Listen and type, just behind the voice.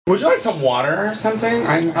Would you like some water or something?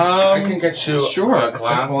 I can get you sure. a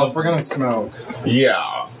glass. Well, if we're gonna smoke.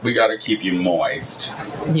 Yeah, we gotta keep you moist.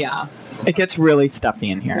 Yeah. It gets really stuffy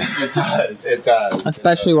in here. It does. It does.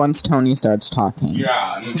 Especially once Tony starts talking.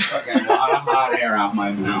 Yeah, and it's fucking a lot of hot air out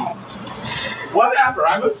my mouth. Whatever,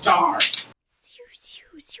 I'm a star.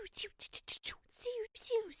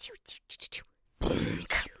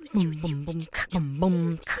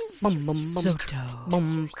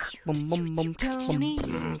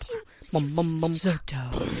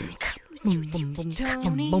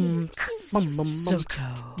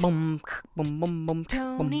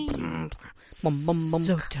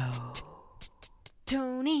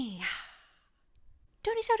 Tony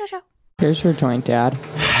Soto Show. Here's your joint, Dad.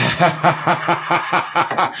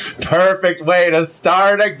 Perfect way to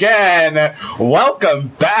start again. Welcome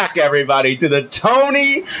back, everybody, to the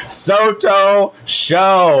Tony Soto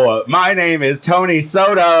Show. My name is Tony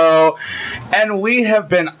Soto, and we have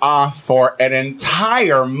been off for an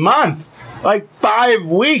entire month. Like 5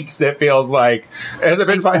 weeks, it feels like. Has it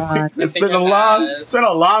been 5 weeks? It's been a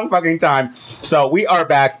long fucking time. So we are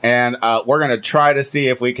back, and we're gonna try to see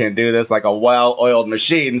if we can do this like a well-oiled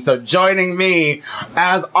machine. So joining me,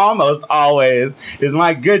 as almost always, is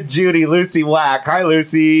my good Judy, Lucy Wack. Hi,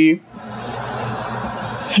 Lucy.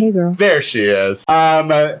 Hey, girl. There she is.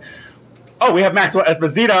 Oh, we have Maxwell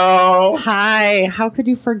Esposito. Hi. How could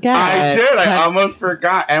you forget? I did. I almost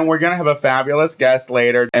forgot. And we're going to have a fabulous guest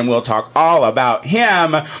later, and we'll talk all about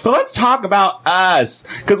him. But let's talk about us,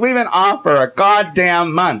 because we've been off for a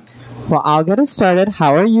goddamn month. Well, I'll get us started.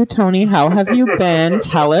 How are you, Tony? How have you been?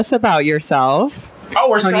 Tell us about yourself.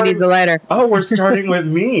 Oh, Tony needs a lighter. Oh, we're starting with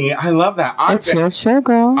me. I love that. It's your show,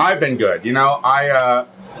 girl. I've been good. You know, I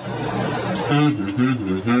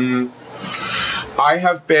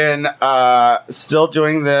have been still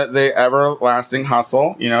doing the everlasting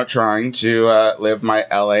hustle, you know, trying to live my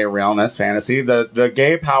LA realness fantasy. The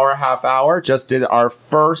Gay Power Half Hour just did our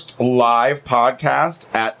first live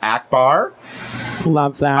podcast at Akbar.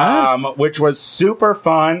 Love that. Which was super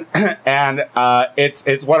fun, and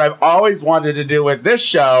it's what I've always wanted to do with this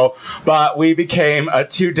show, but we became a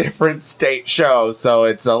 2 different state shows, so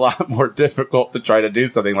it's a lot more difficult to try to do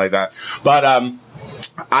something like that. But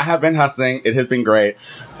I have been hustling. It has been great.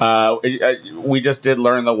 We just did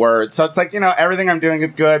learn the word. So it's like, you know, everything I'm doing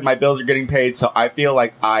is good. My bills are getting paid. So I feel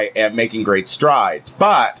like I am making great strides.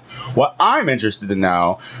 But what I'm interested to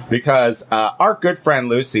know, because our good friend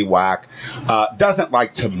Lucy Wack doesn't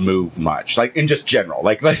like to move much, like in just general.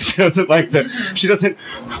 Like she doesn't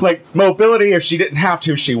like mobility. If she didn't have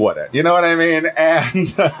to, she wouldn't. You know what I mean?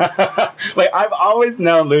 And like I've always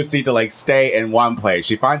known Lucy to like stay in one place.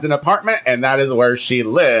 She finds an apartment and that is where she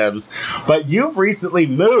lives. But you've recently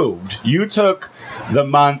moved. You took the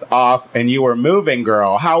month off and you were moving,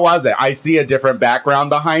 girl. How was it? I see a different background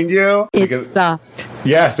behind you. It sucked.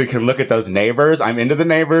 Yes, we can look at those neighbors. I'm into the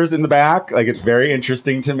neighbors in the back. Like, it's very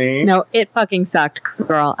interesting to me. No, it fucking sucked,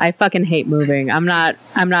 girl. I fucking hate moving. I'm not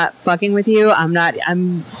fucking with you.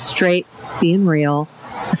 I'm straight being real.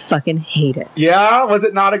 I fucking hate it. Yeah? Was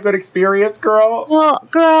it not a good experience, girl? Well,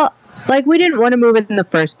 girl, like, we didn't want to move in the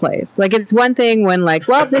first place. Like, it's one thing when, like,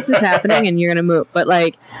 well, this is happening and you're going to move. But,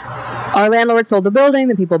 like, our landlord sold the building.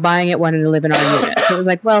 The people buying it wanted to live in our unit. So it was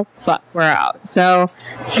like, well, fuck, we're out. So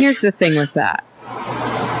here's the thing with that.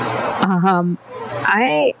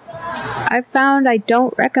 I found I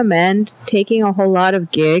don't recommend taking a whole lot of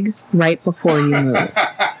gigs right before you move. In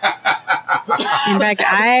fact,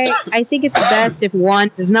 I think it's best if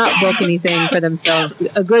one does not book anything for themselves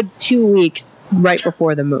a good 2 weeks right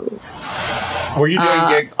before the move. Were you doing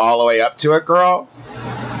gigs all the way up to it, girl?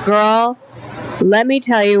 Girl, let me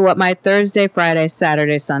tell you what my Thursday, Friday,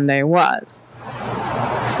 Saturday, Sunday was.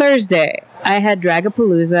 Thursday, I had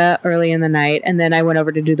Dragapalooza early in the night, and then I went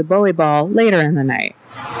over to do the Bowie Ball later in the night.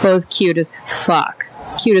 Both cute as fuck.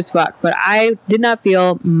 But I did not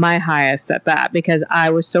feel my highest at that because I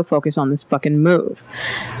was so focused on this fucking move.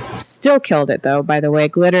 Still killed it, though, by the way.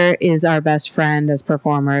 Glitter is our best friend as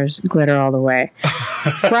performers. Glitter all the way.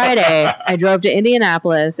 Friday, I drove to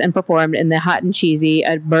Indianapolis and performed in the Hot and Cheesy,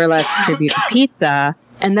 a burlesque tribute to pizza.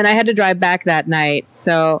 And then I had to drive back that night.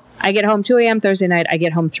 So I get home 2 a.m. Thursday night. I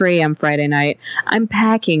get home 3 a.m. Friday night. I'm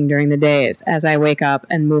packing during the days as I wake up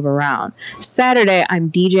and move around. Saturday,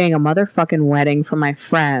 I'm DJing a motherfucking wedding for my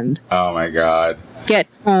friend. Oh, my God. Get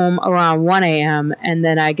home around 1 a.m. and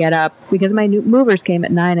then I get up because my new movers came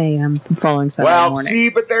at 9 a.m. the following Sunday morning. Well, see,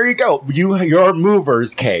 but there you go. Your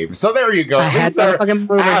movers came. So there you go. I had the fucking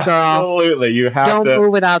movers, girl. Absolutely. You have Don't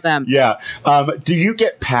move without them. Yeah. Do you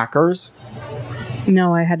get packers?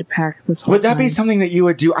 No, I had to pack this whole Would that be time. something that you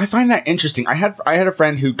would do? I find that interesting. I had a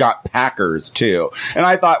friend who got Packers too, and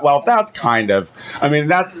I thought, well, that's kind of, I mean,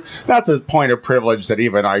 that's a point of privilege that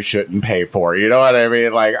even I shouldn't pay for. You know what I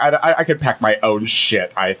mean? Like, I could pack my own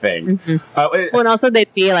shit, I think. Well, and also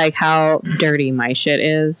they'd see like how dirty my shit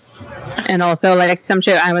is, and also like some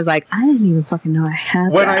shit I was like, I didn't even fucking know I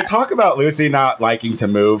had. When I that. talk about Lucy not liking to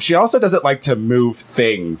move, she also doesn't like to move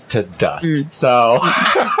things to dust. So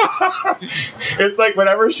it's like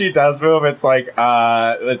whenever she does move, it's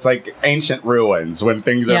like ancient ruins. When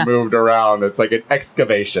things are moved around, it's like an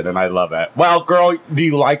excavation, and I love it. Well, girl, do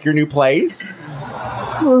you like your new place?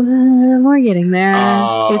 We're getting there.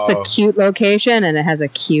 Oh. It's a cute location and it has a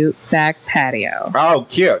cute back patio. Oh,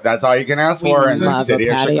 cute. That's all you can ask for in the love a city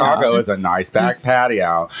of patio. Chicago is a nice back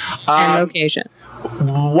patio. And location.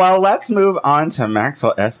 Well, let's move on to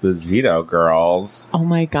Maxwell Esposito, girls. Oh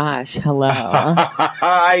my gosh. Hello.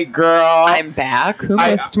 Hi, girl. I'm back. Who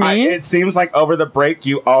missed me? It seems like over the break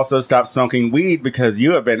you also stopped smoking weed because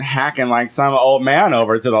you have been hacking like some old man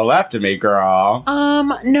over to the left of me, girl.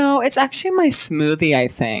 No, it's actually my smoothie, I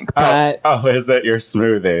think. But Oh, is it your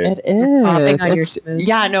smoothie? it is. Popping on your It's- smoothie.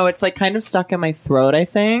 yeah, no, it's like kind of stuck in my throat, I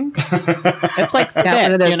think. It's like Got one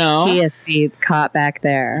of thick, those you know? chia seeds caught back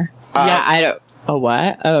there. Yeah, I don't. Oh,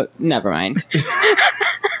 what? Oh, never mind.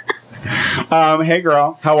 Hey,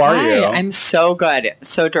 girl. How are Hi, you? I'm so good.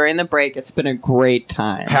 So during the break, it's been a great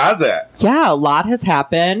time. Has it? Yeah, a lot has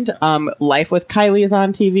happened. Life with Kylie is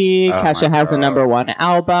on TV. Oh Kesha my has a God. #1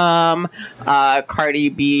 album. Cardi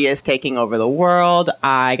B is taking over the world.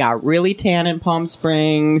 I got really tan in Palm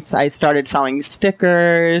Springs. I started selling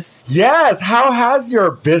stickers. Yes. How has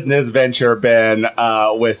your business venture been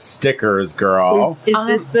with stickers, girl? Is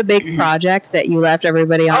this the big project that you left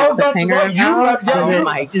everybody on Oh, the that's cliffhanger right. You about? left- yeah, Oh you-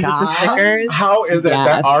 my Is it the God. stickers? How is it that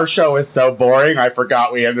Yes. our show is so boring? I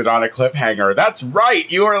forgot we ended on a cliffhanger. That's right.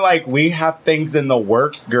 You were like, we have things in the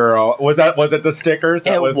works, girl. Was it the stickers?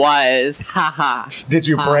 That It was. Haha. Did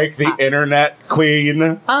you break the internet,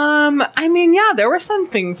 queen? I mean, yeah, there were some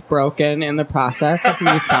things broken in the process of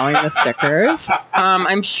me selling the stickers.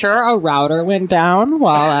 I'm sure a router went down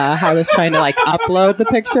while I was trying to like upload the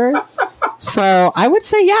pictures. So I would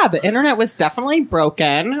say, yeah, the internet was definitely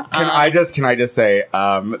broken. Can I just say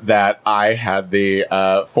that I had the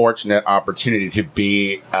fortunate opportunity to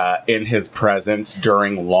be in his presence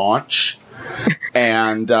during launch.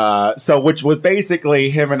 And so, which was basically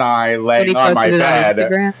him and I When laying he on my posted it on bed.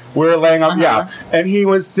 Instagram? We were laying on, yeah. And he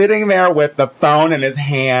was sitting there with the phone in his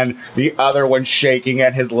hand, the other one shaking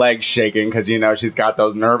and his legs shaking because, you know, she's got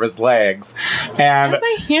those nervous legs. And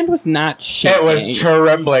my hand was not shaking. it was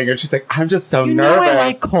trembling. And she's like, I'm just so You nervous. know I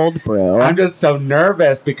like cold brew. I'm just so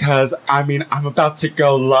nervous because I'm about to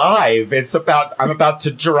go live. I'm about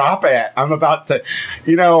to drop it. I'm about to,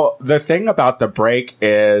 you know, the thing about the break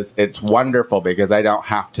is it's wonderful because I don't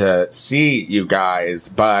have to see you guys,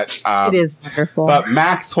 but It is wonderful. But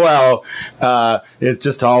Maxwell is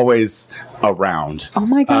just always around. Oh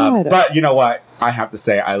my God. But you know what? I have to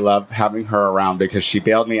say, I love having her around because she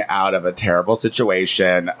bailed me out of a terrible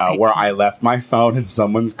situation where I left my phone in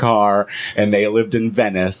someone's car and they lived in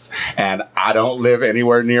Venice and I don't live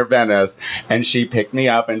anywhere near Venice. And she picked me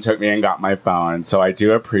up and took me and got my phone. So I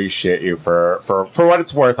do appreciate you for what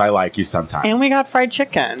it's worth. I like you sometimes. And we got fried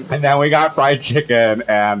chicken. And then we got fried chicken,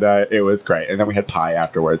 and it was great. And then we had pie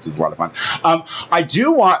afterwards. It was a lot of fun. I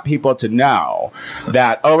do want people to know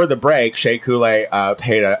that over the break, Shea Coulee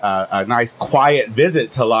paid a nice, quiet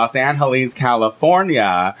visit to Los Angeles,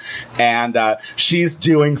 California, and she's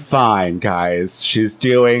doing fine, guys. She's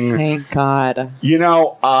doing, Thank God. you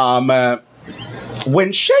know,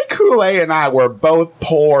 when Shea Coulee and I were both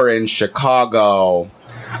poor in Chicago,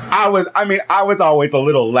 I was always a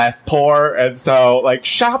little less poor, and so like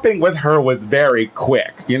shopping with her was very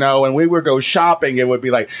quick. You know, when we would go shopping, it would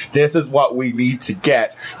be like, this is what we need to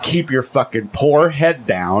get. Keep your fucking poor head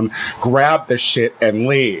down, grab the shit, and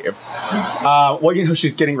leave. Well, you know,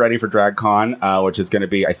 she's getting ready for DragCon, which is going to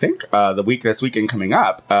be, I think, this weekend coming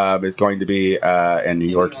up is going to be in New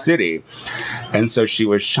York City, and so she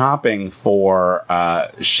was shopping for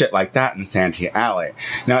shit like that in Santee Alley.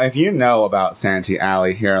 Now, if you know about Santee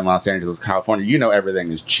Alley here in Los Angeles, California, you know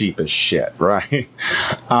everything is cheap as shit, right?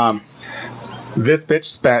 This bitch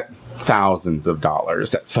spent thousands of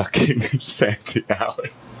dollars at fucking Santee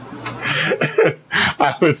Alley.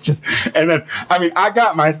 I was just, and then, I mean, I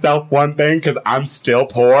got myself one thing because I'm still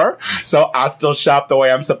poor, so I still shop the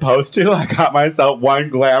way I'm supposed to. I got myself one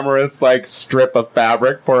glamorous, like, strip of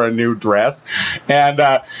fabric for a new dress, and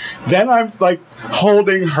then I'm, like,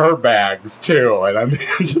 holding her bags, too, and I'm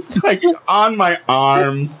just, like, on my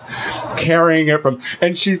arms, carrying it from,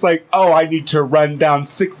 and she's like, oh, I need to run down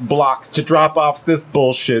 6 blocks to drop off this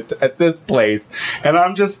bullshit at this place, and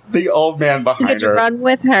I'm just the old man behind You get to her. run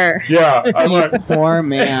with her. Yeah, I'm like, Poor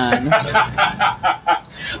man.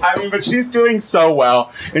 I mean, but she's doing so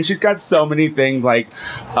well, and she's got so many things like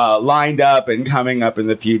lined up and coming up in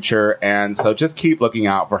the future, and so just keep looking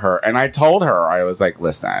out for her. And I told her, I was like,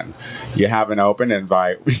 listen, you have an open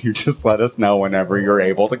invite. You just let us know whenever you're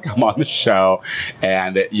able to come on the show,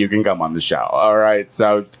 and you can come on the show. All right.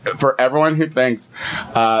 So for everyone who thinks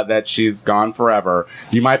that she's gone forever,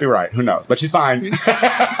 you might be right. Who knows? But she's fine.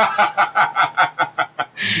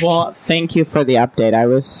 Well, thank you for the update. I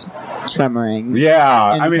was tremoring.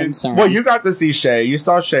 Yeah, And I mean, concerned. well, you got to see Shay. You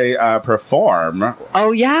saw Shay perform.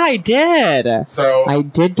 Oh, yeah, I did. So I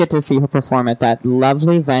did get to see her perform at that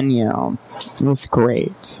lovely venue. It was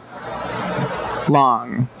great.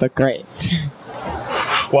 Long, but great.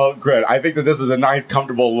 well, good. I think that this is a nice,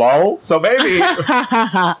 comfortable lull. So maybe,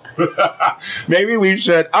 maybe we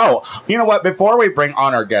should. Oh, you know what? Before we bring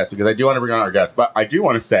on our guest, because I do want to bring on our guest, but I do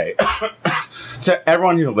want to say to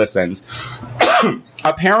everyone who listens.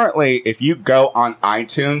 Apparently, if you go on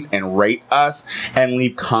iTunes and rate us and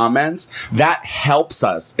leave comments, that helps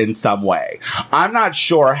us in some way. I'm not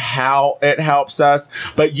sure how it helps us,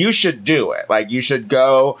 but you should do it. Like, you should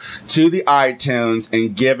go to the iTunes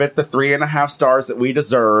and give it the 3.5 stars that we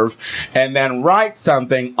deserve, and then write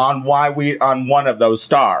something on on one of those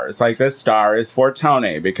stars. Like, this star is for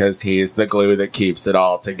Tony because he's the glue that keeps it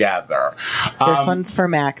all together. This one's for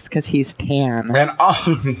Max because he's tan. And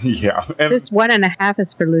yeah. And, This 1.5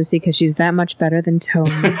 is for Lucy because she's that much better than Tony.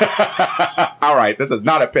 all right, this is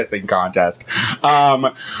not a pissing contest.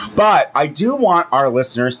 But I do want our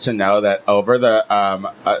listeners to know that over the,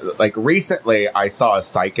 like recently I saw a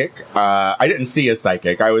psychic. I didn't see a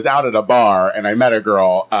psychic. I was out at a bar and I met a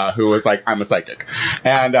girl who was like, I'm a psychic.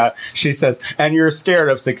 And she says, and you're scared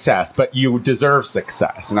of success, but you deserve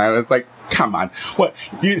success. And I was like, come on, what?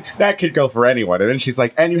 That could go for anyone. And then she's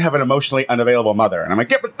like, and you have an emotionally unavailable mother. And I'm like,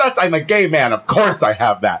 yeah, but I'm a gay man. Of course I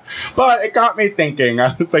have that. But it got me thinking.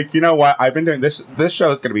 I was like, you know what? I've been doing this. This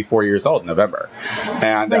show is going to be 4 years old in November.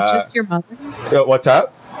 And Like, just your mother? what's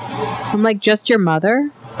up? I'm like, just your mother?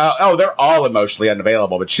 Oh, they're all emotionally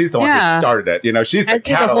unavailable, but she's the one who Yeah. started it. You know, she's the I'd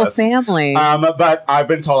say the whole catalyst. family. But I've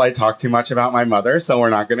been told I talk too much about my mother, so we're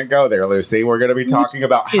not going to go there, Lucy. We're going to be talking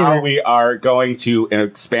about too. how we are going to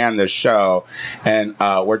expand this show, and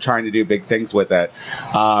we're trying to do big things with it.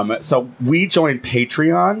 So we joined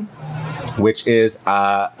Patreon, which is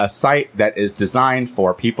a site that is designed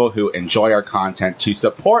for people who enjoy our content to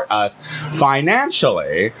support us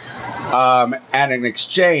financially. And in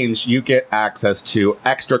exchange, you get access to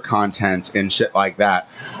extra content and shit like that.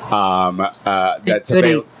 That's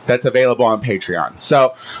available on Patreon.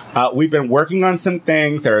 So we've been working on some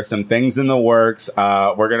things. There are some things in the works.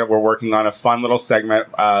 We're working on a fun little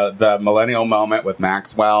segment, the Millennial Moment with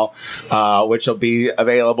Maxwell, which will be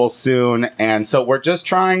available soon. And so we're just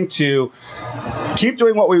trying to keep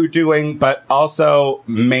doing what we were doing, but also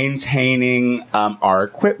maintaining our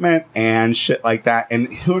equipment and shit like that.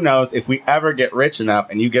 And who knows, if we ever get rich enough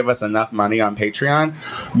and you give us enough money on Patreon,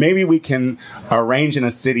 maybe we can arrange in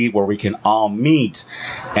a city where we can all meet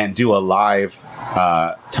and do a live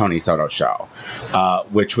Tony Soto show,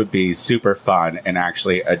 which would be super fun and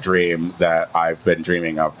actually a dream that I've been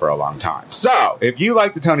dreaming of for a long time. So if you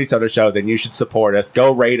like the Tony Soto show, then you should support us.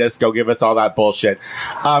 Go rate us. Go give us all that bullshit.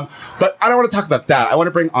 But I don't want to talk about that. I want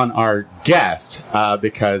to bring on our guest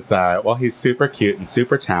because, well, he's super cute and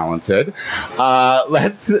super talented.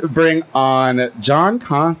 Let's bring on John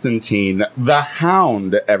Constantine, the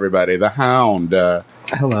Hound, everybody. The Hound.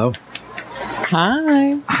 Hello.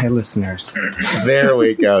 Hi. Hi, listeners. There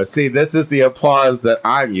we go. See, this is the applause that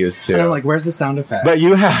I'm used to. And I'm like, where's the sound effect? But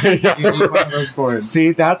you have You need one of those boards.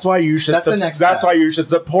 See, that's why you should. That's the next That's step. why you should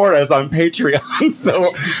support us on Patreon,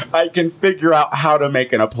 so I can figure out how to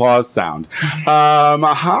make an applause sound.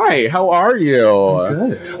 Hi, how are you?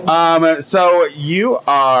 Good. So you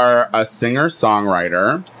are a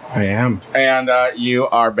singer-songwriter. I am. And you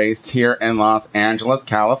are based here in Los Angeles,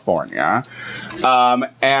 California.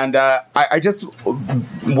 And I just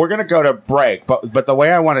we're gonna go to break, but the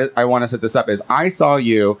way I want to set this up is I saw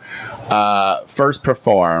you first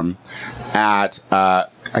perform at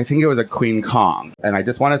I think it was at Queen Kong, and I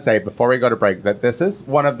just want to say before we go to break that this is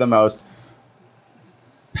one of the most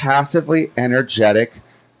passively energetic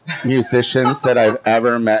musicians that I've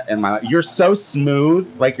ever met in my life. You're so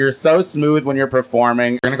smooth. Like, you're so smooth when you're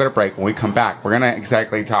performing. We're going to go to break. When we come back, we're going to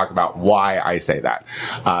exactly talk about why I say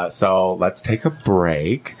that. So let's take a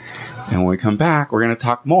break. And when we come back, we're going to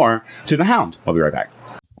talk more to the Hound. We'll be right back.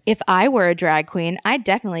 If I were a drag queen, I'd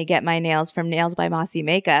definitely get my nails from Nails by Mossy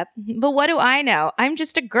Makeup. But what do I know? I'm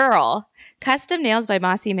just a girl. Custom Nails by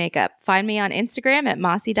Mossy Makeup. Find me on Instagram at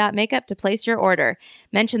mossy.makeup to place your order.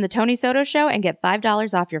 Mention the Tony Soto Show and get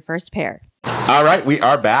 $5 off your first pair. All right, we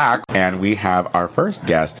are back, and we have our first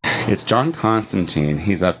guest. It's John Constantine.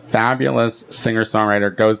 He's a fabulous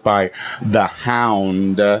singer-songwriter, goes by The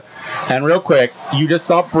Hound. And real quick, you just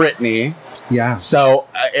saw Britney. Yeah. So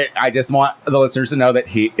I just want the listeners to know that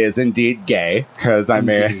he is indeed gay, because I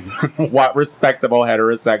mean, what respectable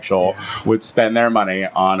heterosexual would spend their money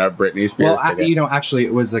on a Britney Spears ticket? Actually,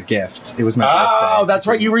 it was a gift. It was my birthday. Oh, that's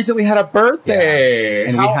right. You recently had a birthday. Yeah.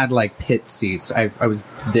 And we had like pit seats. I was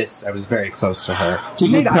very close to her.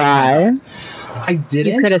 Did you cry? I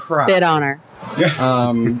didn't. You could have cry. spit on her.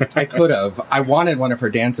 I could have. I wanted one of her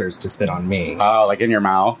dancers to spit on me. Oh, like in your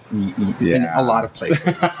mouth? In a lot of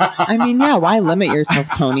places. I mean, yeah, why limit yourself,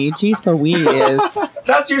 Tony? Jeez Louise.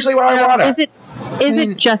 That's usually what I want it. Is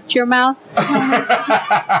it just your mouth?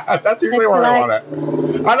 That's usually what I want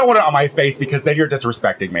it. I don't want it on my face because then you're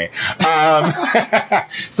disrespecting me.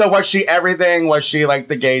 So was she everything? Was she like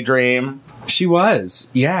the gay dream? She was,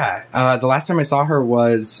 yeah. The last time I saw her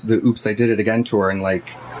was the Oops, I Did It Again tour in like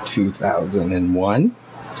 2001.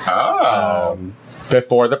 Oh.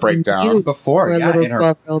 Before the breakdown. Before, For a yeah. little In her,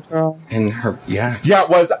 12-year-old girl. in her, yeah. Yeah, it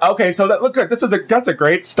was okay. So that looks like that's a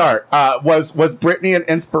great start. Was Britney an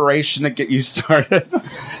inspiration to get you started?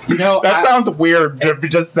 That sounds weird to be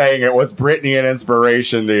just saying it. Was Britney an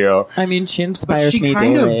inspiration to you? I mean, she But inspires she me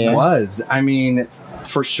kind daily. of was. I mean,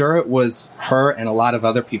 for sure it was her and a lot of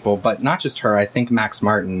other people, but not just her. I think Max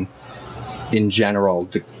Martin, in general,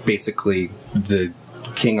 basically the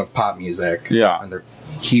king of pop music. Yeah.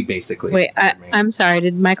 He basically. Wait, inspired me. I'm sorry.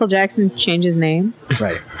 Did Michael Jackson change his name?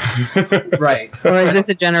 Right. Right. Or is this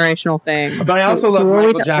a generational thing? But I also love Who are we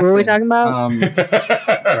Michael Jackson. Who are we talking about?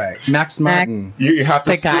 Right. Max Martin. You have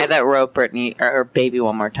to The guy that wrote Britney or Baby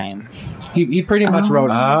One More Time. He pretty much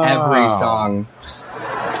wrote Oh. every song.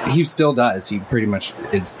 He still does. He pretty much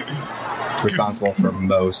is responsible for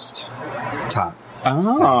most top.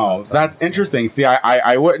 Oh, that's interesting. See,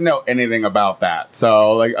 I wouldn't know anything about that.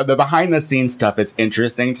 So, like, the behind the scenes stuff is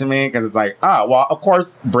interesting to me because it's like, oh, well, of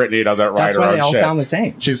course Britney doesn't write That's her why own they all shit. sound the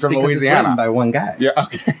same. She's from because Louisiana. It's written by one guy. Yeah.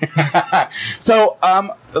 Okay. So,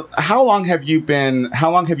 how long have you been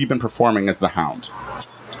performing as the Hound?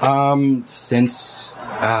 Since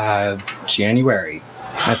January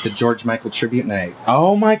at the George Michael Tribute Night.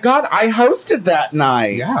 Oh my God! I hosted that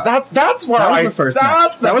night. Yeah. That's where That was the first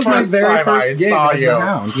night. That was my very first gig as the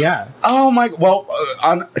Hound. Yeah. Oh my! Well,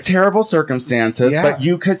 on terrible circumstances, Yeah. but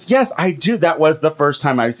because yes, I do. That was the first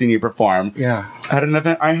time I've seen you perform Yeah. at an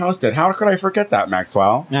event I hosted. How could I forget that,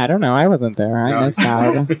 Maxwell? I don't know. I wasn't there. I No. missed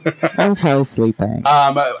out. I was probably sleeping.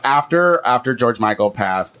 After George Michael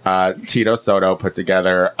passed, Tito Soto put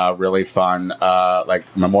together a really fun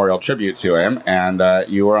memorial tribute to him, and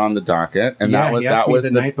you were on the docket, and yeah, that he asked me was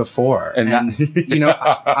the night before, and and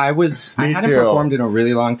I Me hadn't too. performed in a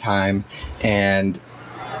really long time, and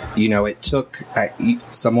it took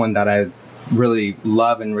someone that I really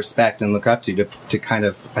love and respect and look up to kind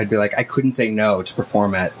of, I'd be like, I couldn't say no to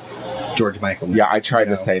perform at George Michael. Yeah, I tried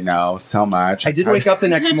to say no so much. I did wake up the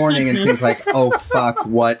next morning and think like, oh fuck,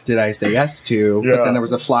 what did I say yes to? Yeah. But then there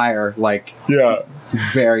was a flyer like Yeah.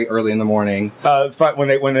 very early in the morning. It's fun.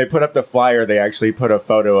 When they put up the flyer, they actually put a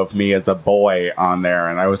photo of me as a boy on there,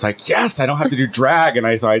 and I was like, "Yes, I don't have to do drag." And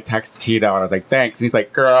I texted Tito, and I was like, "Thanks." And he's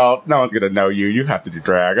like, "Girl, no one's gonna know you. You have to do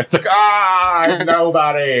drag." I was like, "I'm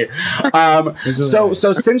nobody." So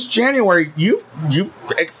since January, you've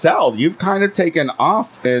excelled. You've kind of taken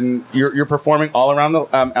off, and you're performing all around the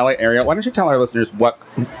LA area. Why don't you tell our listeners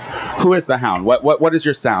who is the Hound? What is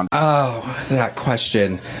your sound? Oh, that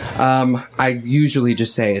question. I usually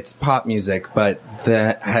just say it's pop music, but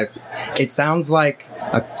it sounds like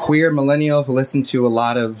a queer millennial who listened to a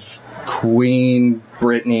lot of Queen,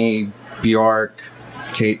 Britney, Bjork,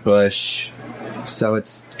 Kate Bush. So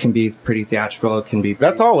it can be pretty theatrical. It can be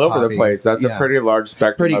That's all over the poppy. place. That's a Yeah. pretty large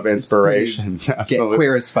spectrum of It's pretty inspirations. Get Absolutely.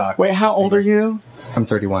 queer as fuck. Wait, how old are you? I'm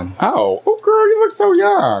 31. Oh, girl, you look so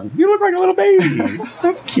young. You look like a little baby.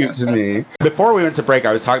 That's cute to me. Before we went to break,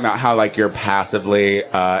 I was talking about how like you're passively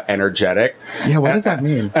energetic. Yeah, what does that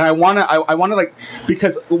mean? And I wanna like,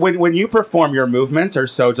 because when you perform, your movements are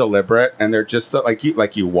so deliberate, and they're just so, like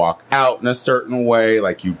you walk out in a certain way,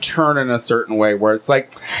 like you turn in a certain way, where it's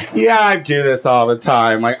like, yeah, I do this all the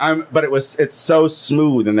time. Like but it's so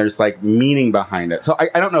smooth, and there's like meaning behind it. So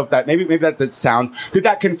I don't know if that maybe that did sound, did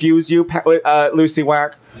that confuse you, Lucy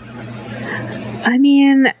Wack? I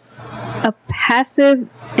mean, a passive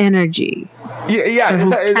energy. Yeah.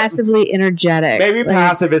 Is passively energetic. Maybe like,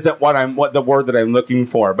 passive isn't what the word that I'm looking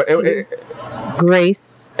for, but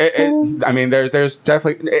grace. I mean, there's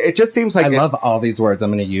definitely. It just seems like I love all these words I'm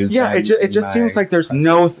going to use. Yeah, it just seems like there's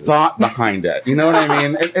no thought behind it. You know what I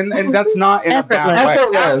mean? And that's not in a bad way.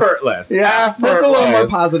 Effortless. Yeah, effortless. That's a little more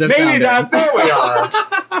positive. Maybe that. There we are.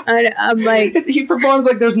 I'm like, he performs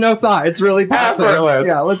like there's no thought. It's really passive. Effortless.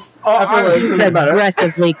 Yeah, let's. He's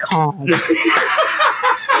aggressively calm.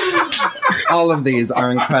 All of these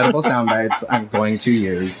are incredible sound bites I'm going to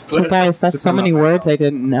use. So guys, that's so many words I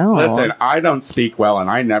didn't know. Listen, I don't speak well, and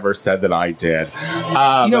I never said that I did.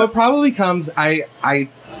 It probably comes. I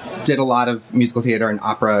did a lot of musical theater and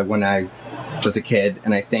opera when I was a kid,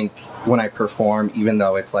 and I think when I perform, even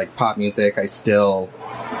though it's like pop music, I still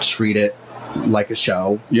treat it like a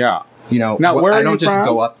show. Yeah. Now, where I don't just from?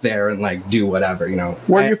 go up there and like do whatever.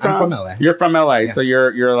 Where are you from? I'm from LA. You're from LA, so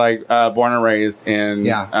you're like born and raised in.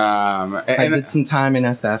 Yeah. I did some time in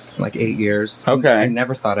SF, like 8 years. Okay. I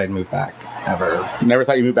never thought I'd move back ever. Never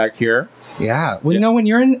thought you'd move back here. Yeah. Well, when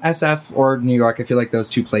you're in SF or New York, I feel like those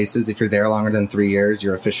two places, if you're there longer than 3 years,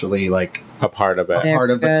 you're officially like a part of it, part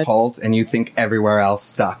of the cult, and you think everywhere else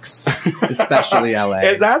sucks, especially LA.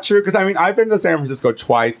 Is that true? Because I mean, I've been to San Francisco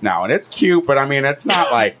twice now, and it's cute, but I mean, it's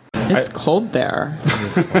not like. It's cold there.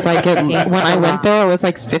 Like when I went there, it was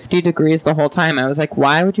like 50 degrees the whole time. I was like,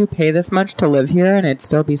 why would you pay this much to live here and it'd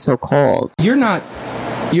still be so cold? You're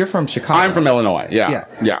from Chicago. I'm from Illinois. Yeah.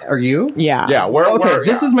 Are you? Yeah. Yeah.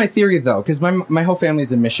 This is my theory though, because my whole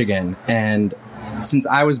family's in Michigan, and since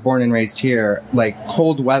I was born and raised here, like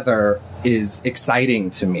cold weather is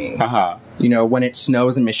exciting to me. Uh-huh. When it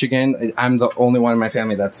snows in Michigan, I'm the only one in my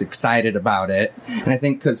family that's excited about it. And I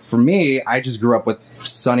think because for me, I just grew up with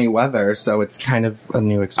sunny weather, so it's kind of a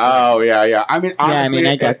new experience. Oh, yeah. I mean, honestly,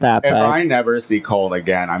 I get that. If I never see cold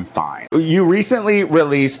again, I'm fine. You recently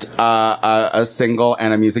released a single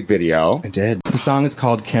and a music video. I did. The song is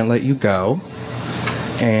called Can't Let You Go.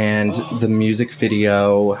 And the music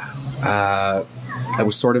video, I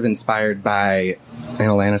was sort of inspired by an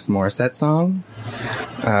Alanis Morissette song.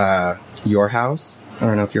 Your House. I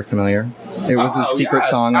don't know if you're familiar. It was a secret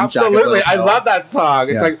song on absolutely. I love that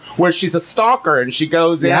song. It's like where she's a stalker and she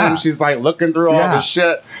goes in and she's like looking through all the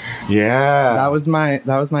shit. Yeah. That was my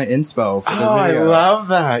inspo for the video. I love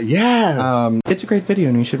that. Yes. It's a great video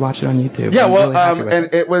and you should watch it on YouTube. Yeah,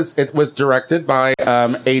 it was directed by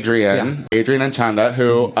Adrian Anchanda,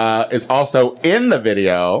 who is also in the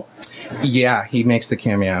video. Yeah, he makes a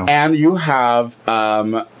cameo. And you have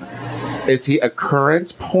is he a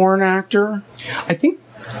current porn actor? I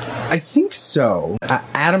think so.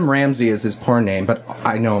 Adam Ramsey is his porn name, but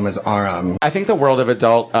I know him as Aram. I think the world of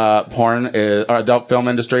adult porn or adult film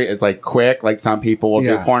industry is like quick. Like some people will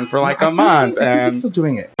do porn for like a month. I think he's still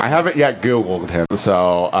doing it. I haven't yet Googled him,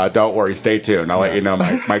 so don't worry. Stay tuned. I'll let you know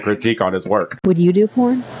my critique on his work. Would you do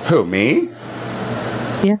porn? Who, me?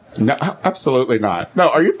 Yeah. No, absolutely not. No,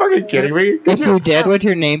 are you fucking kidding me? If you did, would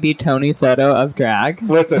your name be Tony Soto of drag?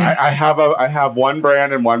 Listen, I have one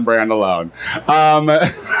brand and one brand alone.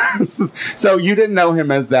 So you didn't know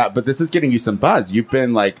him as that, but this is getting you some buzz. You've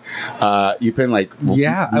been like yeah.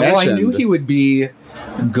 Well, I knew he would be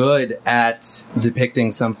good at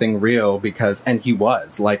depicting something real and he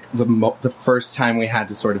was like the first time we had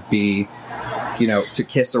to sort of be. To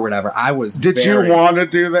kiss or whatever. I was. Did you want to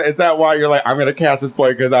do that? Is that why you're like, I'm going to cast this boy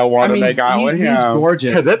because I want to make out with him? He's gorgeous.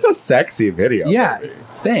 Because it's a sexy video. Yeah,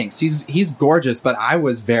 thanks. He's gorgeous, but I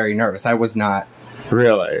was very nervous. I was not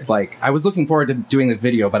really I was looking forward to doing the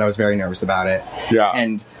video, but I was very nervous about it. Yeah,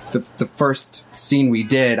 and the first scene we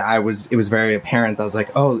did, it was very apparent. I was like,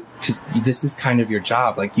 oh, because this is kind of your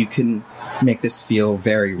job. Like you can make this feel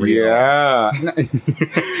very real. Yeah.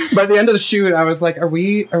 By the end of the shoot, I was like, "Are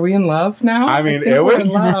we in love now?" I mean, it was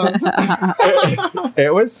love.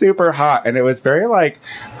 it was super hot, and it was very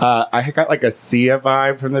I got like a Sia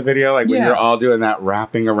vibe from the video, like when you're all doing that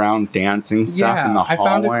wrapping around dancing stuff in the hallway. I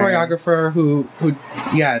found a choreographer who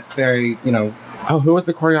it's very Oh, who was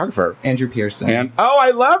the choreographer? Andrew Pearson. And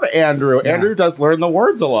I love Andrew. Yeah. Andrew does learn the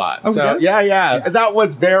words a lot. Oh, he so does? yeah, that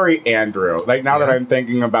was very Andrew. Like now that Yeah. I'm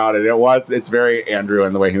thinking about it, it's very Andrew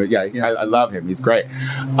in the way he. Yeah. I love him. He's great.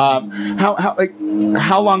 How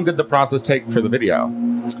long did the process take for the video?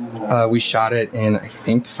 We shot it in, I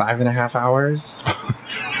think, 5.5 hours.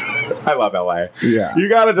 I love LA. Yeah. You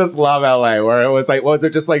gotta just love LA. Where it was like, was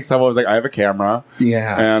it just like someone was like, I have a camera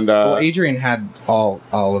Yeah. and well, Adrian had all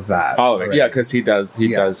of that. all of it. already. Yeah, because he does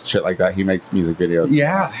shit like that. He makes music videos.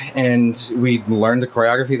 Yeah, and we learned the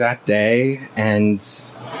choreography that day, and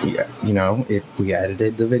we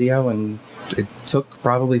edited the video, and it took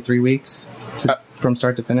probably 3 weeks from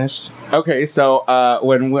start to finish. Okay, so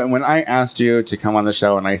when I asked you to come on the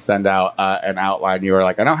show and I send out an outline, you were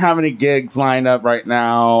like, I don't have any gigs lined up right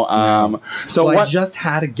now. No. So well, what? I just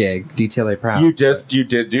had a gig, DTLA Proud. You did do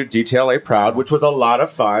DTLA Proud, which was a lot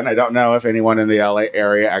of fun. I don't know if anyone in the LA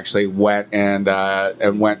area actually went and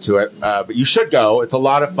went to it, but you should go. It's a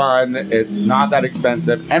lot of fun. It's not that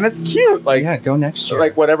expensive, and it's cute. Like yeah, go next year.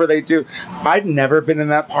 like whatever they do. I'd never been in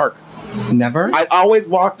that park. Never. I always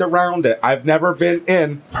walked around it. I've never been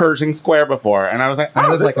in Pershing Square before, and I was like, I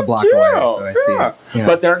live this like a is block cute. away, so I see it. Yeah.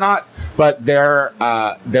 But they're not. But they're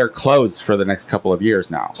closed for the next couple of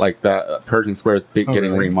years now. Like the Pershing Square is getting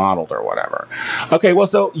really? remodeled or whatever. Okay, well,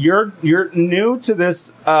 so you're new to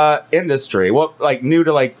this industry. Well, like new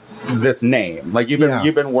to like this name. Like you've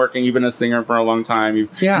been working. You've been a singer for a long time. You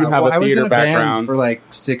have well, a I was in theater a background band for like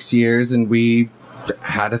 6 years, and we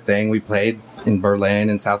had a thing. We played in Berlin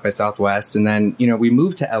and South by Southwest, and then we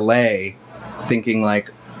moved to LA, thinking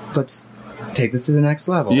like, let's take this to the next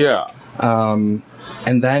level. Yeah.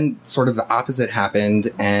 And then sort of the opposite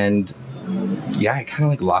happened, and I kind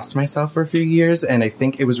of like lost myself for a few years, and I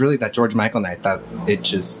think it was really that George Michael night that it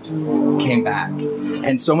just came back.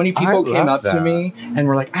 And so many people came up to me and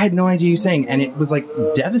were like, I had no idea you sang, and it was like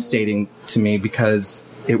devastating to me because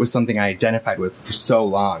it was something I identified with for so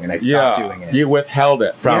long, and I stopped doing it. You withheld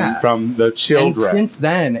it from the children. And since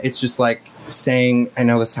then, it's just like saying, I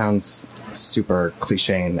know this sounds super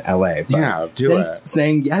cliche in LA, but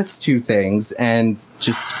saying yes to things and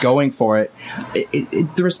just going for it,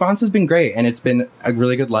 the response has been great, and it's been a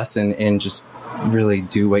really good lesson in just really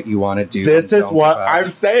do what you want to do. This is what I'm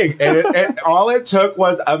saying. And all it took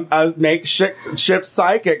was a makeshift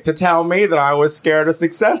psychic to tell me that I was scared of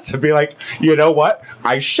success, to be like, you know what?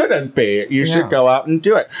 I shouldn't be. You should go out and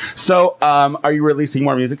do it. So, are you releasing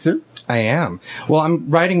more music soon? I am. Well, I'm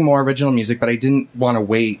writing more original music, but I didn't want to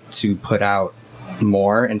wait to put out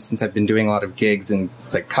more. And since I've been doing a lot of gigs and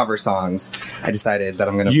like cover songs, I decided that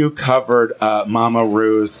I'm going to... You covered Mama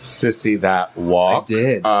Rue's Sissy That Walk. I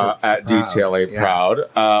did. At DTLA Proud.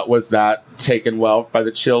 Was that taken well by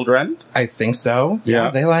the children? I think so. Yeah.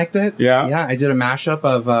 They liked it. Yeah. Yeah, I did a mashup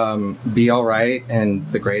of Be Alright and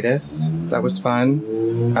The Greatest. That was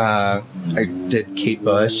fun. I did Kate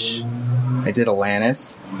Bush. I did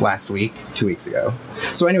Alanis last week, 2 weeks ago.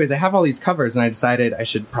 So anyways, I have all these covers, and I decided I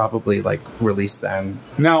should probably like release them.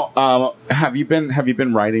 Now, have you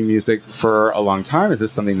been writing music for a long time? Is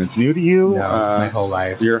this something that's new to you? No, my whole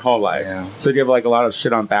life. Your whole life. Yeah. So do you have like a lot of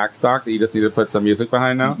shit on backstock that you just need to put some music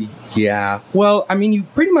behind now? Yeah. Well, I mean, you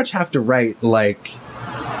pretty much have to write like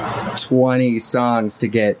 20 songs to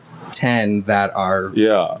get 10 that are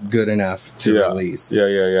good enough to release.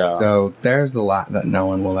 Yeah. So there's a lot that no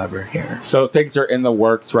one will ever hear. So things are in the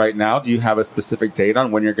works right now. Do you have a specific date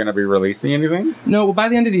on when you're going to be releasing anything? No, well, by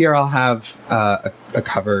the end of the year, I'll have a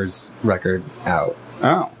covers record out.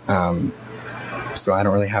 Oh. So I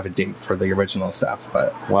don't really have a date for the original stuff,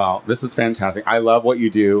 but... Well, this is fantastic. I love what you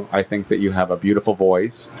do. I think that you have a beautiful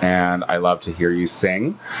voice, and I love to hear you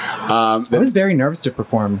sing. I was very nervous to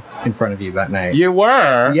perform in front of you that night. You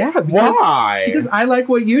were? Yeah. Why? Because I like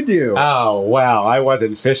what you do. Oh, well, I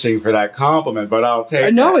wasn't fishing for that compliment, but I'll take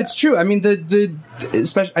it. No, it's true. I mean,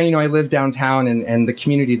 especially, I live downtown, and the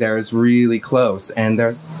community there is really close, and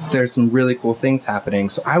there's some really cool things happening.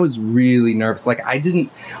 So I was really nervous. Like, I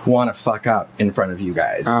didn't want to fuck up in front of you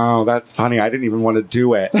guys. Oh, that's funny. I didn't even want to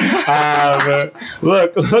do it. Look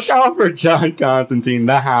out for John Constantine,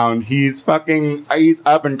 the Hound. He's up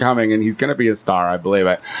and coming, and he's going to be a star. I believe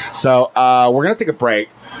it. So we're going to take a break.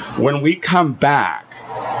 When we come back,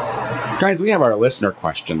 guys, we have our listener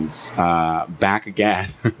questions back again.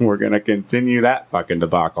 We're going to continue that fucking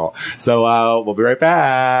debacle. So we'll be right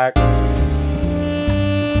back.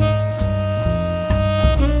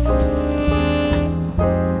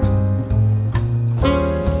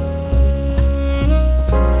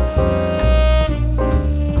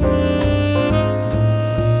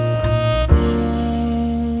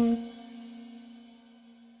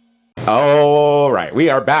 All right, we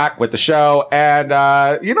are back with the show, and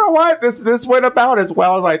you know what? This went about as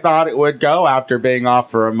well as I thought it would go after being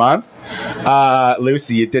off for a month.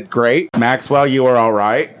 Lucy, you did great. Maxwell, you were all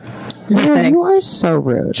right. You are so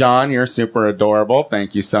rude. John, you're super adorable.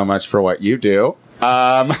 Thank you so much for what you do.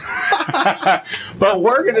 But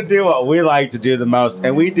we're going to do what we like to do the most,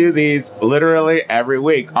 and we do these literally every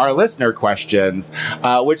week. Our listener questions,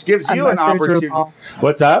 which gives you an opportunity.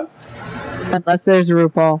 What's up? Unless there's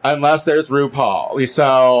RuPaul. Unless there's RuPaul.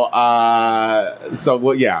 So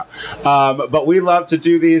well, yeah. But we love to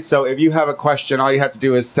do these. So if you have a question, all you have to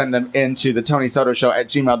do is send them into the Tony Soto Show at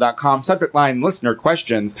gmail.com. Subject line, listener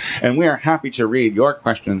questions. And we are happy to read your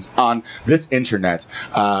questions on this internet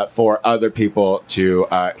for other people to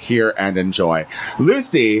hear and enjoy.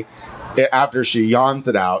 Lucy, after she yawns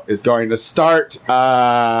it out, is going to start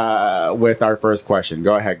with our first question.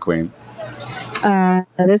 Go ahead, Queen.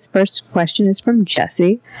 This first question is from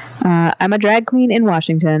Jessie. I'm a drag queen in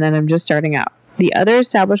Washington, and I'm just starting out. The other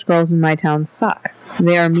established girls in my town suck.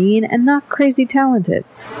 They are mean and not crazy talented.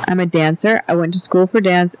 I'm a dancer. I went to school for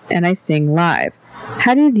dance, and I sing live.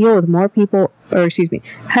 How do you deal with more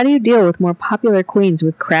popular queens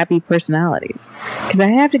with crappy personalities? Because I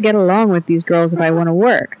have to get along with these girls if I want to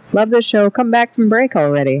work. Love the show. Come back from break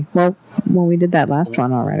already. Well, we did that last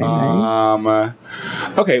one already, right?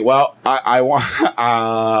 Okay, well, I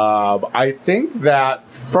think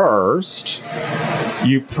that first,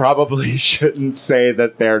 you probably shouldn't say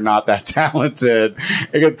that they're not that talented,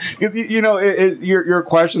 because your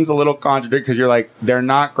question's a little contradictory, because you're like, they're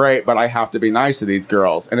not great, but I have to be nice to these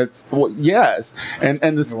girls, and it's yes, and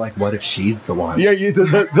this, you're like, what if she's the one? Yeah,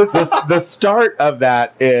 the start of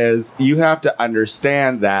that is you have to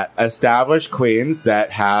understand that established queens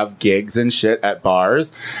that have gigs and shit at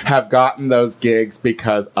bars have gotten those gigs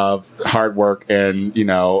because of hard work, and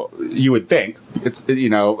you would think it's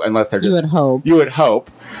unless they're just you would hope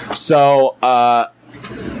so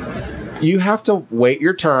you have to wait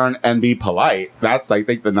your turn and be polite. That's, I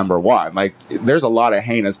think, the number one. Like, there's a lot of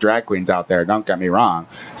heinous drag queens out there, don't get me wrong.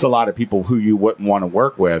 It's a lot of people who you wouldn't want to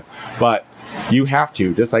work with, but you have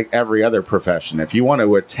to, just like every other profession. If you want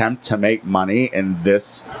to attempt to make money in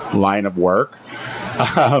this line of work,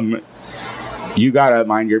 you gotta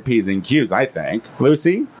mind your P's and Q's, I think.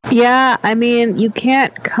 Lucy? Yeah, I mean, you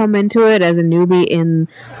can't come into it as a newbie in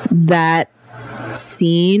that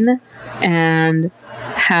scene and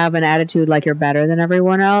have an attitude like you're better than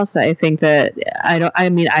everyone else. I think that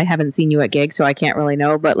I haven't seen you at gigs, so I can't really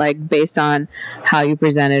know, but like based on how you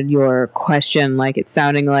presented your question, like it's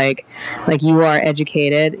sounding like you are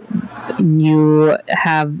educated, you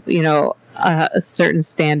have, a certain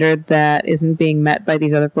standard that isn't being met by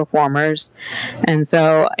these other performers. And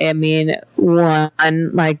so, I mean, one,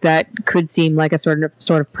 like that could seem like a sort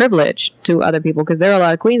of privilege to other people, because there are a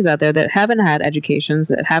lot of queens out there that haven't had educations,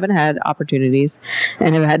 that haven't had opportunities,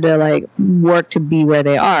 and have had to like work to be where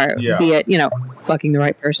they are, be it, fucking the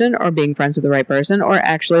right person or being friends with the right person or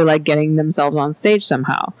actually like getting themselves on stage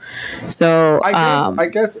somehow. So I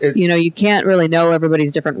guess it's, you can't really know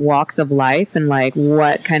everybody's different walks of life and like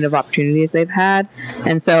what kind of opportunities they've had.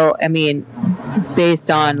 And so, I mean, based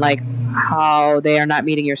on like how they are not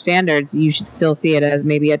meeting your standards, you should still see it as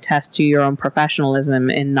maybe a test to your own professionalism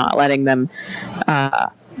in not letting them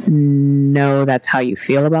know that's how you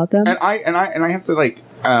feel about them. And I have to like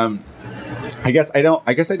I guess I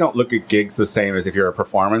don't look at gigs the same as if you're a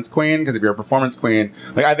performance queen, because if you're a performance queen,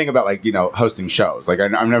 like I think about like hosting shows. Like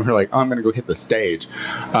I'm never like, oh, I'm gonna go hit the stage.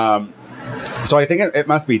 So I think it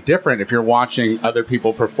must be different if you're watching other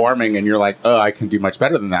people performing and you're like, oh, I can do much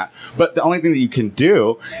better than that. But the only thing that you can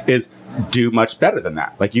do is do much better than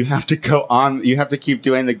that. Like you have to go on, you have to keep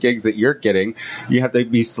doing the gigs that you're getting. You have to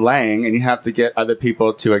be slaying, and you have to get other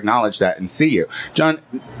people to acknowledge that and see you. John,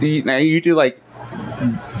 you do like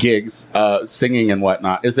gigs, singing and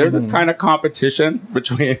whatnot. Is there this kind of competition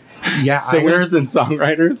between singers and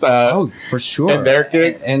songwriters? Oh, for sure. And their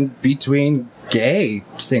gigs? And between gay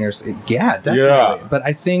singers. Yeah, definitely. Yeah. But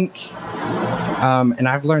I think, and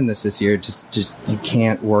I've learned this year, just you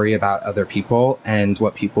can't worry about other people, and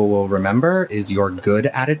what people will remember is your good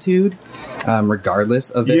attitude,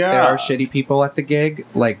 regardless of if there are shitty people at the gig.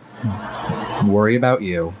 Like, worry about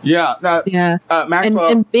you. Yeah.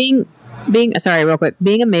 Maxwell. And being sorry, real quick,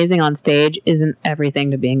 being amazing on stage isn't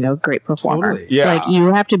everything to being a great performer. Totally. Yeah. Like,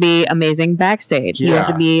 you have to be amazing backstage. You have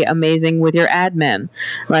to be amazing with your admin.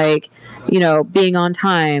 Like, being on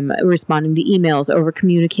time, responding to emails, over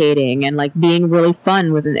communicating, and like being really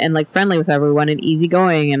fun with and like friendly with everyone and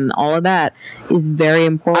easygoing and all of that is very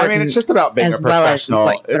important. I mean, it's just about being a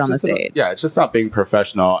professional. Put on the stage. It's just about being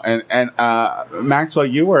professional. And Maxwell,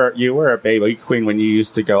 you were a baby queen when you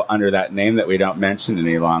used to go under that name that we don't mention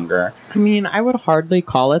any longer. I mean, I would hardly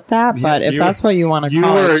call it that, but if that's what you want to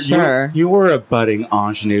call it, sure. You were a budding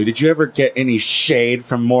ingenue. Did you ever get any shade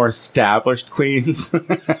from more established queens?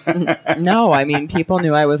 No, I mean, people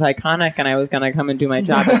knew I was iconic and I was going to come and do my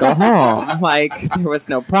job and go home. Like, there was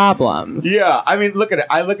no problems. Yeah, I mean, look at it.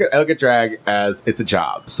 I look at drag as it's a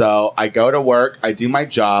job. So I go to work, I do my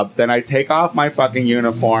job, then I take off my fucking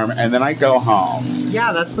uniform, and then I go home.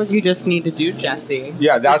 Yeah, that's what you just need to do, Jesse.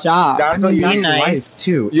 Yeah, that's a job. That's what you be need. nice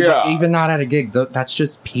too. Yeah, even not at a gig. That's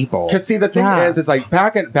just people. Because see, the thing is, it's like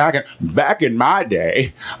back in my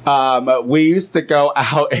day, we used to go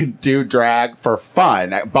out and do drag for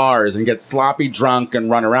fun at bars and get sloppy drunk and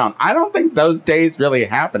run around. I don't think those days really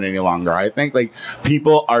happen any longer. I think like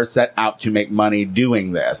people are set out to make money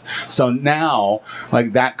doing this. So now,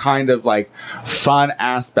 like that kind of like fun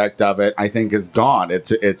aspect of it, I think is gone.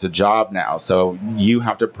 It's a job now. So you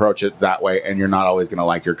have to approach it that way, and you're not always going to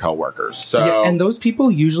like your coworkers. So yeah, and those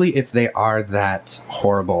people usually, if they are that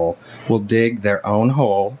horrible, will dig their own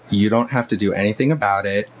hole. You don't have to do anything about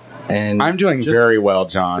it. And I'm doing very well,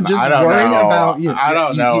 John. Just I don't worrying know about you. I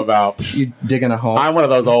don't know about you digging a hole. I'm one of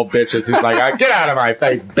those old bitches who's like, get out of my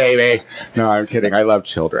face, baby. No, I'm kidding. I love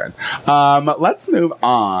children. Let's move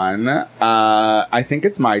on. I think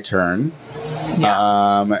it's my turn.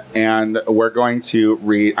 Yeah. And I'm going to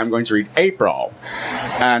read April.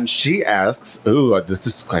 And she asks, I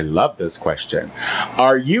love this question.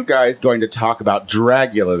 Are you guys going to talk about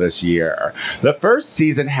Dragula this year? The first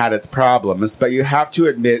season had its problems, but you have to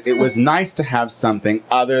admit it was nice to have something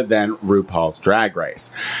other than RuPaul's Drag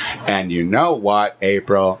Race. And you know what,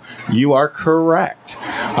 April? You are correct.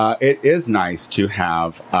 It is nice to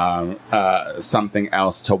have something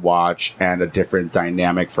else to watch and a different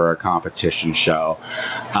dynamic for a competition show.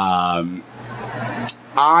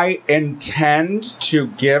 I intend to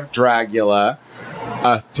give Dragula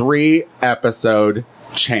a 3-episode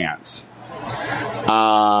chance.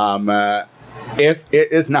 If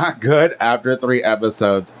it is not good after 3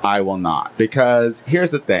 episodes, I will not. Because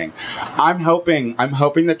here's the thing. I'm hoping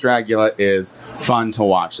that Dragula is fun to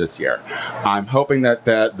watch this year. I'm hoping that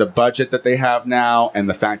the budget that they have now and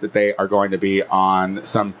the fact that they are going to be on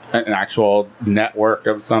an actual network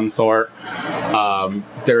of some sort,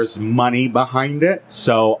 there's money behind it.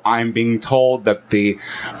 So I'm being told that the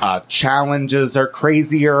challenges are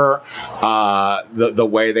crazier. The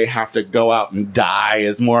way they have to go out and die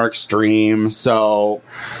is more extreme. So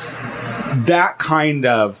that kind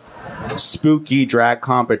of spooky drag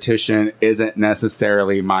competition isn't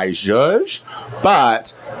necessarily my zhuzh,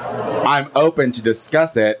 but I'm open to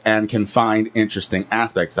discuss it and can find interesting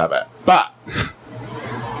aspects of it. But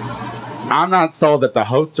I'm not sold that the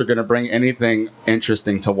hosts are going to bring anything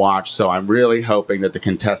interesting to watch, so I'm really hoping that the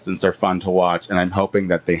contestants are fun to watch, and I'm hoping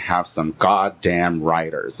that they have some goddamn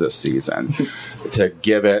writers this season to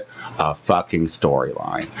give it a fucking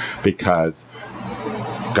storyline. Because,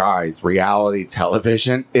 guys, reality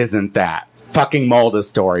television isn't that. Fucking mold a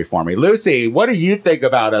story for me. Lucy, what do you think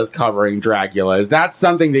about us covering Dragula? Is that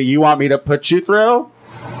something that you want me to put you through?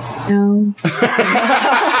 No.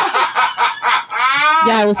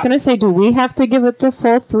 Yeah, I was going to say, do we have to give it the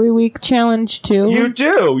full 3-week challenge too? You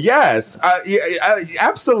do, yes.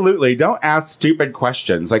 Absolutely. Don't ask stupid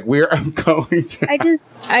questions. Like, we're going to...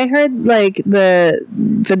 I heard, like,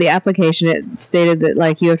 for the application, it stated that,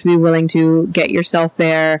 like, you have to be willing to get yourself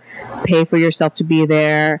there, pay for yourself to be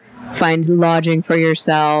there, find lodging for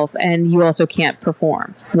yourself, and you also can't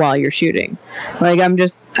perform while you're shooting. Like,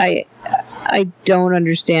 I don't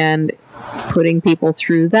understand putting people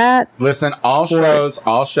through that. Listen, all shows,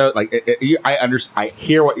 like, I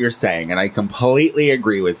hear what you're saying, and I completely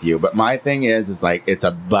agree with you, but my thing is like, it's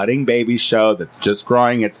a budding baby show that's just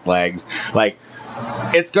growing its legs. Like,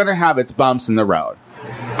 it's gonna have its bumps in the road.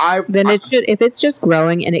 If it's just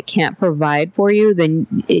growing and it can't provide for you, then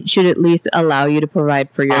it should at least allow you to provide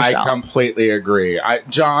for yourself. I completely agree.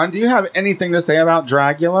 John, do you have anything to say about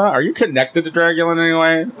Dragula? Are you connected to Dragula in any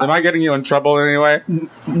way? Am I getting you in trouble in any way?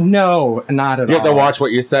 No, not at all. You have to watch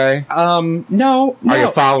what you say? No. Are you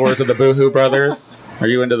followers of the Boohoo Brothers? Are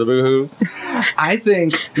you into the Boohoos? I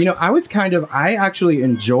think, I actually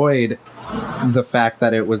enjoyed the fact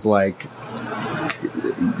that it was like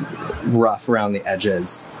rough around the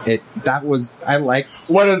edges. I liked.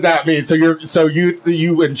 What does that mean? So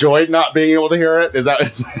you enjoyed not being able to hear it? Is that?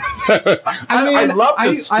 I love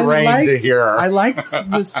the strain to hear. I liked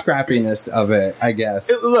the scrappiness of it, I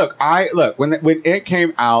guess. Look, when it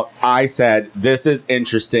came out, I said, this is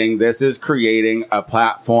interesting. This is creating a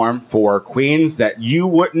platform for queens that you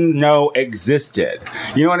wouldn't know existed.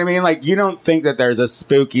 You know what I mean? Like, you don't think that there's a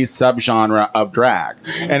spooky subgenre of drag.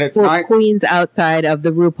 And it's not queens outside of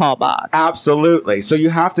the RuPaul box. Absolutely. So you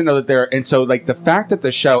have to know that there, and so like the fact that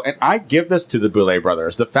the show, and I give this to the Boulet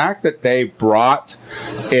brothers, the fact that they brought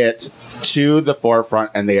it to the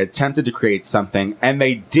forefront and they attempted to create something and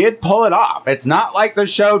they did pull it off. It's not like the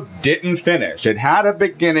show didn't finish. It had a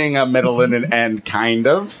beginning, a middle, and an end, kind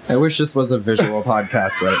of. I wish this was a visual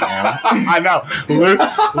podcast right now. I know.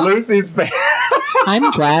 Lucy's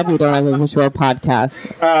I'm glad we don't have a visual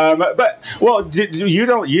podcast. But well, you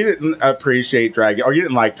didn't appreciate Dragula, or you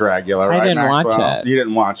didn't like Dragula, right? I didn't Maxwell? watch it. You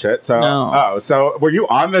didn't watch it, so No. So were you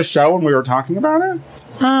on the show when we were talking about it?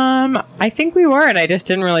 I think we were, and I just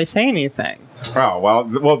didn't really say anything. Oh,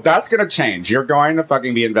 well, that's going to change. You're going to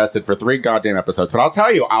fucking be invested for 3 goddamn episodes. But I'll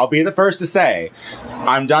tell you, I'll be the first to say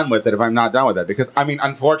I'm done with it if I'm not done with it. Because, I mean,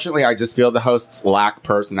 unfortunately, I just feel the hosts lack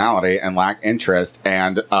personality and lack interest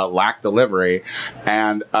and lack delivery.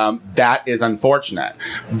 And that is unfortunate.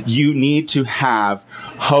 You need to have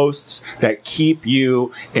hosts that keep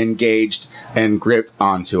you engaged and gripped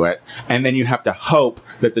onto it. And then you have to hope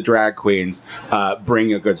that the drag queens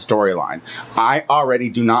bring a good storyline. I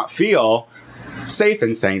already do not feel safe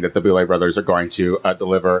in saying that the Boulet brothers are going to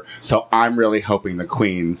deliver, so I'm really hoping the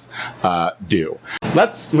queens do.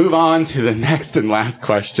 Let's move on to the next and last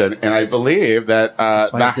question, and I believe that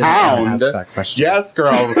the Hound. That question. Yes,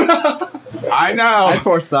 girl. I know. I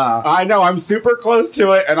foresaw. I know. I'm super close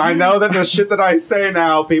to it, and I know that the shit that I say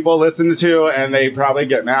now, people listen to, and they probably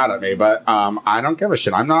get mad at me. But I don't give a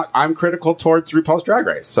shit. I'm critical towards RuPaul's Drag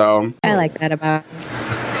Race. So I like that about.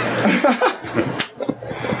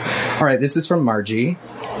 All right, this is from Margie.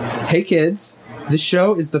 Hey kids, the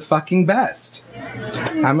show is the fucking best.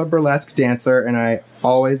 I'm a burlesque dancer, and I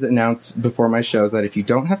always announce before my shows that if you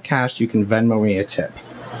don't have cash, you can Venmo me a tip.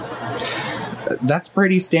 That's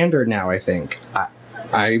pretty standard now, I think.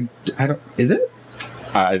 I don't. Is it?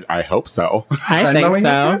 I hope so. I think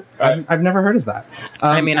so. I've never heard of that.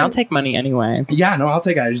 I mean, I'll take money anyway. Yeah, no, I'll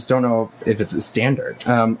take it. I just don't know if it's a standard.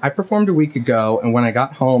 I performed a week ago, and when I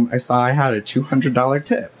got home, I saw I had a $200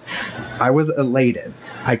 tip. I was elated.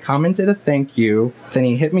 I commented a thank you, then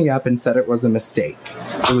he hit me up and said it was a mistake.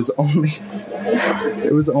 It was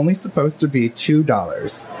only supposed to be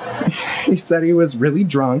 $2. He said he was really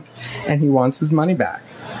drunk, and he wants his money back.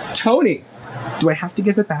 Tony, do I have to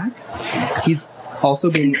give it back? He's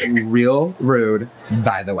also being real rude,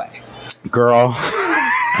 by the way. Girl.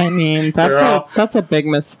 I mean, that's a big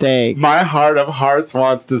mistake. My heart of hearts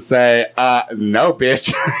wants to say, no,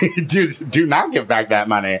 bitch. do not give back that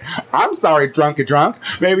money. I'm sorry, drunk.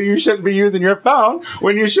 Maybe you shouldn't be using your phone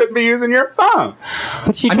when you shouldn't be using your phone.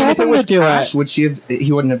 But she told if it him was to do cash, it.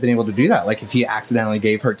 he wouldn't have been able to do that. Like if he accidentally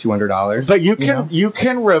gave her $200. But you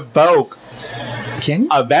can revoke Can you?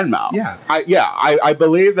 a Venmo. Yeah. I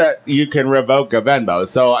believe that you can revoke a Venmo.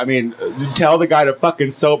 So, I mean, tell the guy to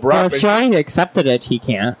fucking sober Well, up. if she already accepted it, he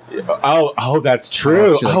can't. Oh, that's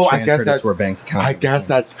true. She, like, I transferred guess it that's to her bank account. I guess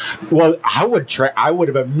that's well. I would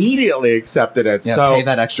have immediately accepted it. Yeah, so pay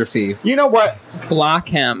that extra fee. you know what? Block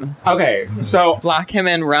him. Okay, so Block him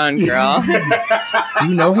and run, girl. Do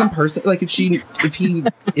you know him personally? Like if he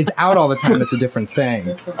is out all the time, it's a different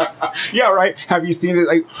thing. yeah, right. Have you seen it?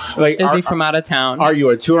 Like Is he from out of town? Are you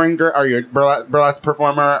a touring? Are you a burlesque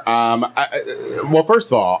performer? Well, first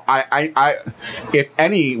of all, I if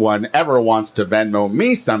anyone ever wants to Venmo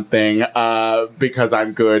me something because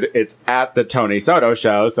I'm good, it's at the Tony Soto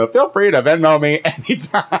Show. So feel free to Venmo me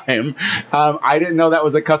anytime. I didn't know that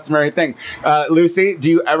was a customary thing. Lucy, do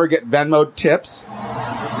you ever get Venmo tips?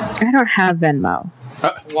 I don't have Venmo.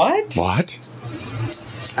 What? What?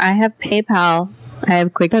 I have PayPal. I have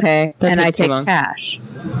QuickPay, that and I takes too take long. cash.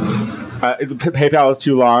 PayPal is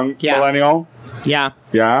too long. Yeah. Millennial. Yeah.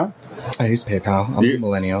 Yeah. I use PayPal. I'm a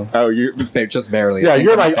millennial. Oh, you. Just barely. Yeah, I think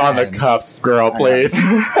you're I'm like at on the end. cuffs, girl. Please.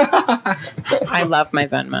 I love my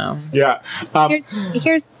Venmo. Yeah.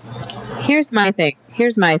 Here's my thing.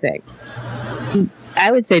 I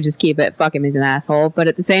would say just keep it. Fuck him, he's an asshole. But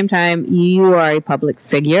at the same time, you are a public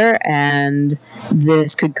figure, and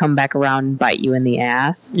this could come back around and bite you in the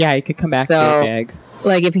ass. Yeah, he could come back So- to your gig.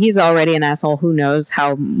 like if he's already an asshole, who knows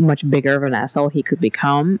how much bigger of an asshole he could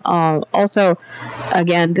become. Also,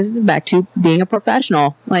 again, this is back to being a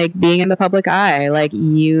professional, like being in the public eye. Like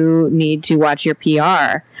you need to watch your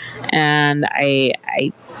PR, and I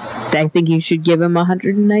think you should give him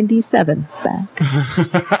 197 back.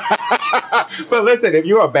 But listen, if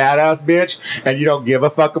you're a badass bitch and you don't give a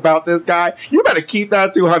fuck about this guy, you better keep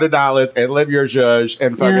that $200 and live your zhuzh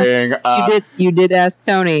and fucking. You did ask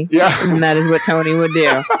Tony. Yeah, and that is what Tony would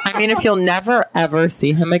do. I mean, if you'll never ever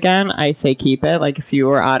see him again, I say keep it. Like if you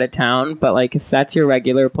were out of town, but like if that's your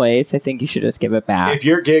regular place, I think you should just give it back. If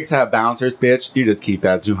your gigs have bouncers, bitch, you just keep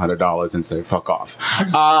that $200 and say fuck off.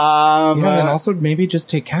 Yeah, and also maybe just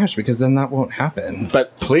take cash because then that won't happen.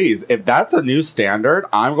 But please, if that's a new standard,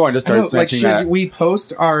 I'm going to start snatching should that. we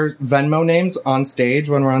post our Venmo names on stage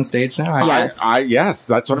when we're on stage now? Yes. Yes,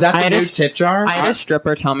 that's what Is that I the had new a- tip jar? I had a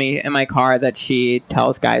stripper tell me in my car that she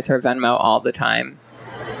tells guys her Venmo all the time.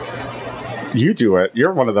 you do it.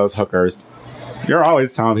 You're one of those hookers. You're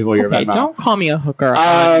always telling people you're Okay, Venmo. don't call me a hooker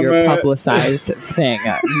on your publicized thing,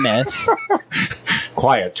 miss.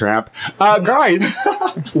 Quiet, tramp. Guys,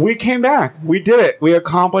 we came back. We did it. We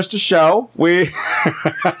accomplished a show.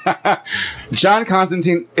 John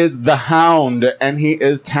Constantine is the Hound, and he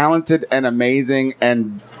is talented and amazing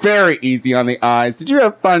and very easy on the eyes. Did you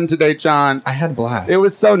have fun today, John? I had a blast. It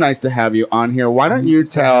was so nice to have you on here. Why don't you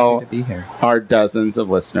tell to be here. our dozens of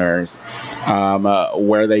listeners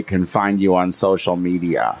where they can find you on social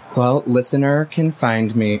media? Well, listener can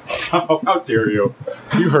find me. Oh, how dare you?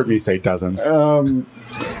 You heard me say dozens.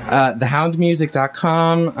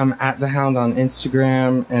 TheHoundMusic.com. I'm at The Hound on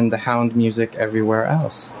Instagram and The Hound Music everywhere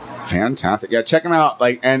else. Fantastic. Yeah, check them out.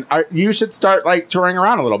 You should start touring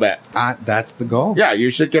around a little bit. That's the goal. Yeah, you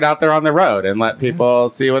should get out there on the road and let people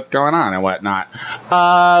see what's going on and whatnot.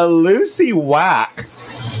 Lucy Wack,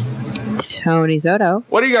 Tony Soto.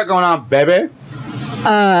 what do you got going on, baby?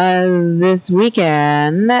 This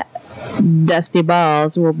weekend, Dusty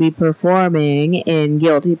Balls will be performing in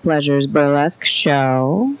Guilty Pleasures Burlesque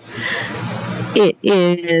Show. It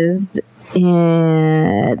is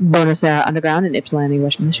in Bonus Underground in Ypsilanti,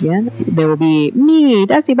 West Michigan. There will be me,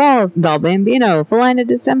 Dusty Balls, Doll Bambino, Felina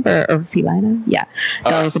December, or Felina? Yeah.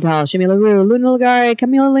 Dolly Fatal, Shimmy LaRue, Luna Ligari,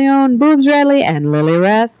 Camila Leone, Boobs Radley, and Lily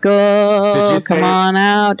Rascal. Did you say- Come on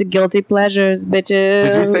out to Guilty Pleasures, bitches.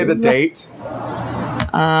 Did you say the date?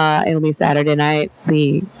 It'll be Saturday night.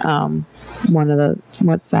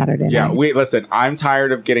 What's Saturday night? Yeah, listen, I'm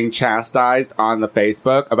tired of getting chastised on the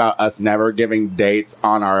Facebook about us never giving dates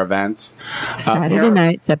on our events. Saturday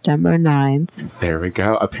night, September 9th. There we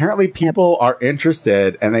go. Apparently people are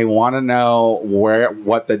interested and they want to know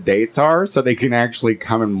what the dates are so they can actually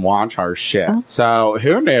come and watch our shit. Oh. So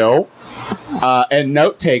who knew? And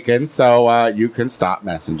note taken, so you can stop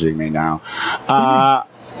messaging me now.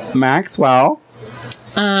 Maxwell.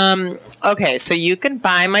 Okay, so you can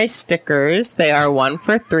buy my stickers. They are 1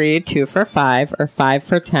 for $3, 2 for $5, or 5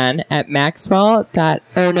 for $10 at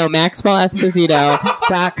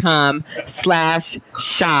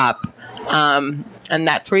MaxwellEsposito.com/shop. And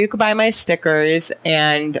that's where you can buy my stickers.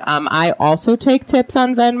 And I also take tips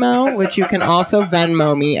on Venmo, which you can also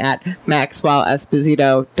Venmo me at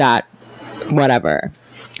MaxwellEsposito.whatever.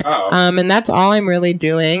 Oh. And that's all I'm really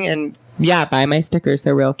doing. And yeah, buy my stickers.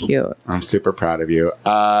 They're real cute. I'm super proud of you.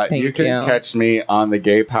 Thank you can you. catch me on the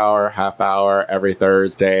Gay Power half hour every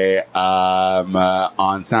Thursday on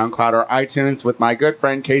SoundCloud or iTunes with my good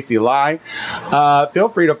friend Casey Lai. Feel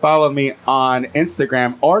free to follow me on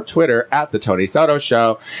Instagram or Twitter at The Tony Soto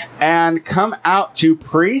Show. And come out to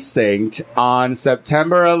Precinct on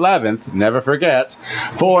September 11th, never forget,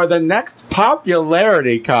 for the next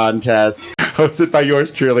popularity contest hosted by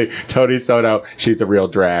yours truly, Tony Soto. She's a real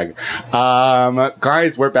drag.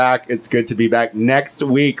 Guys, we're back. It's good to be back. Next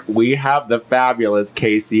week, we have the fabulous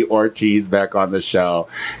Casey Ortiz back on the show.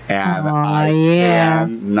 And I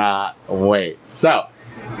cannot wait. So,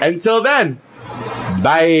 until then,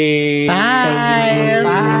 bye. Bye.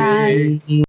 Bye.